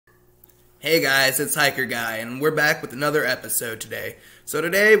Hey guys, it's Hiker Guy, and we're back with another episode today. So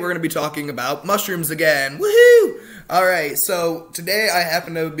today we're going to be talking about mushrooms again. Woohoo! Alright, so today I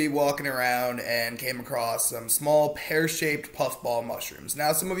happened to be walking around and came across some small pear-shaped puffball mushrooms.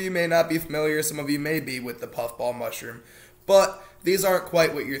 Now some of you may not be familiar, some of you may be with the puffball mushroom, but these aren't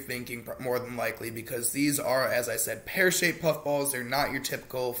quite what you're thinking more than likely because these are, as I said, pear-shaped puffballs. They're not your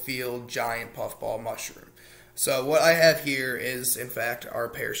typical field giant puffball mushroom. So what I have here is, in fact, our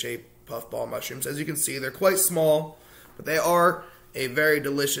pear-shaped puffball mushrooms. As you can see, they're quite small, but they are a very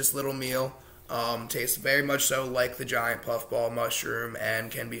delicious little meal. Tastes very much so like the giant puffball mushroom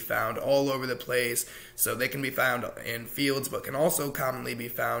and can be found all over the place. So they can be found in fields, but can also commonly be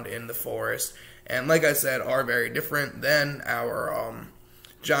found in the forest. And like I said, are very different than our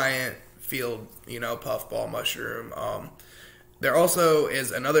giant field, puffball mushroom. There also is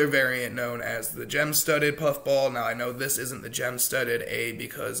another variant known as the gem-studded puffball. Now, I know this isn't the gem-studded, A,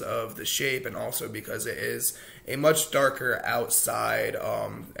 because of the shape, and also because it is a much darker outside,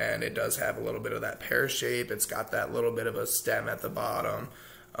 and it does have a little bit of that pear shape. It's got that little bit of a stem at the bottom.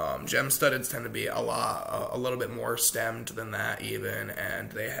 Gem-studdeds tend to be a little bit more stemmed than that even,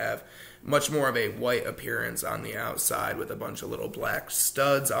 and they have much more of a white appearance on the outside with a bunch of little black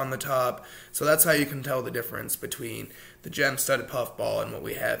studs on the top. So that's how you can tell the difference between the gem-studded puffball and what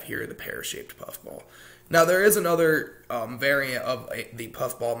we have here, the pear-shaped puffball. Now there is another variant of the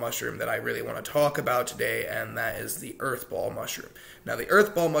puffball mushroom that I really want to talk about today, and that is the earthball mushroom. Now the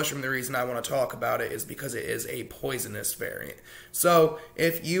earthball mushroom, the reason I want to talk about it is because it is a poisonous variant. So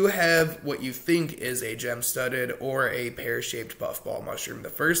if you have what you think is a gem-studded or a pear-shaped puffball mushroom, the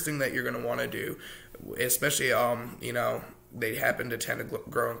first thing that you're going to want to do, especially they happen to tend to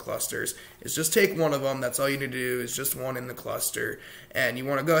grow in clusters, is just take one of them. That's all you need to do, is just one in the cluster, and you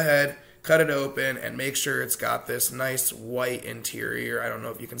want to go ahead, cut it open, and make sure it's got this nice white interior. I don't know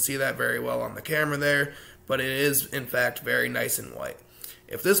if you can see that very well on the camera there, but it is in fact very nice and white.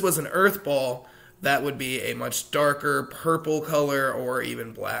 If this was an earth ball, that would be a much darker purple color or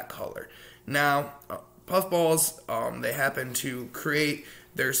even black color. Now, puffballs, they happen to create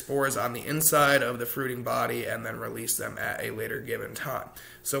their spores on the inside of the fruiting body and then release them at a later given time.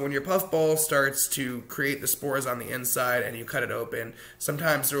 So when your puffball starts to create the spores on the inside and you cut it open,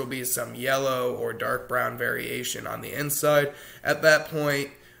 sometimes there will be some yellow or dark brown variation on the inside. At that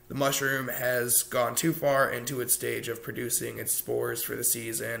point, the mushroom has gone too far into its stage of producing its spores for the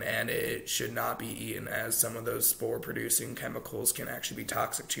season, and it should not be eaten, as some of those spore-producing chemicals can actually be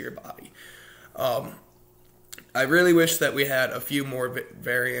toxic to your body. I really wish that we had a few more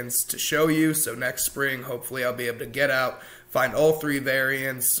variants to show you, so next spring, hopefully I'll be able to get out, find all three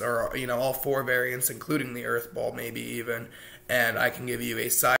variants, or, all four variants, including the earth ball maybe even, and I can give you a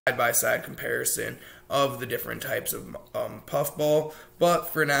side-by-side comparison of the different types of puffball.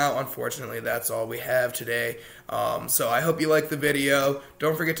 But for now, unfortunately, that's all we have today. So I hope you liked the video.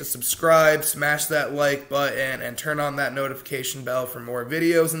 Don't forget to subscribe, smash that like button, and turn on that notification bell for more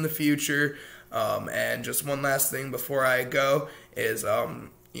videos in the future. And just one last thing before I go is,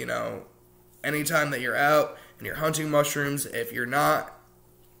 anytime that you're out and you're hunting mushrooms, if you're not,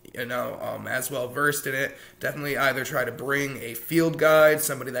 as well versed in it, definitely either try to bring a field guide,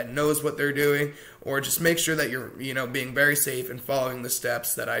 somebody that knows what they're doing, or just make sure that you're, being very safe and following the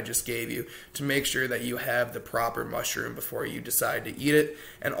steps that I just gave you to make sure that you have the proper mushroom before you decide to eat it.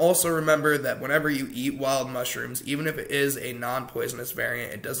 And also remember that whenever you eat wild mushrooms, even if it is a non-poisonous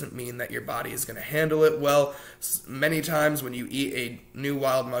variant, it doesn't mean that your body is going to handle it well. Many times when you eat a new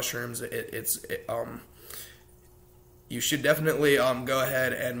wild mushrooms, you should definitely go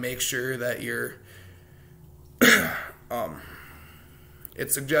ahead and make sure that you're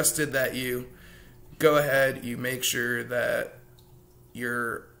it's suggested that you go ahead, you make sure that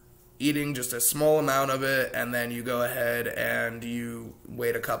you're eating just a small amount of it, and then you go ahead and you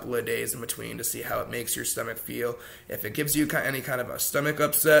wait a couple of days in between to see how it makes your stomach feel. If it gives you any kind of a stomach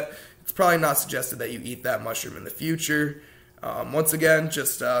upset, it's probably not suggested that you eat that mushroom in the future. Once again,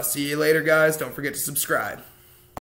 just see you later, guys. Don't forget to subscribe.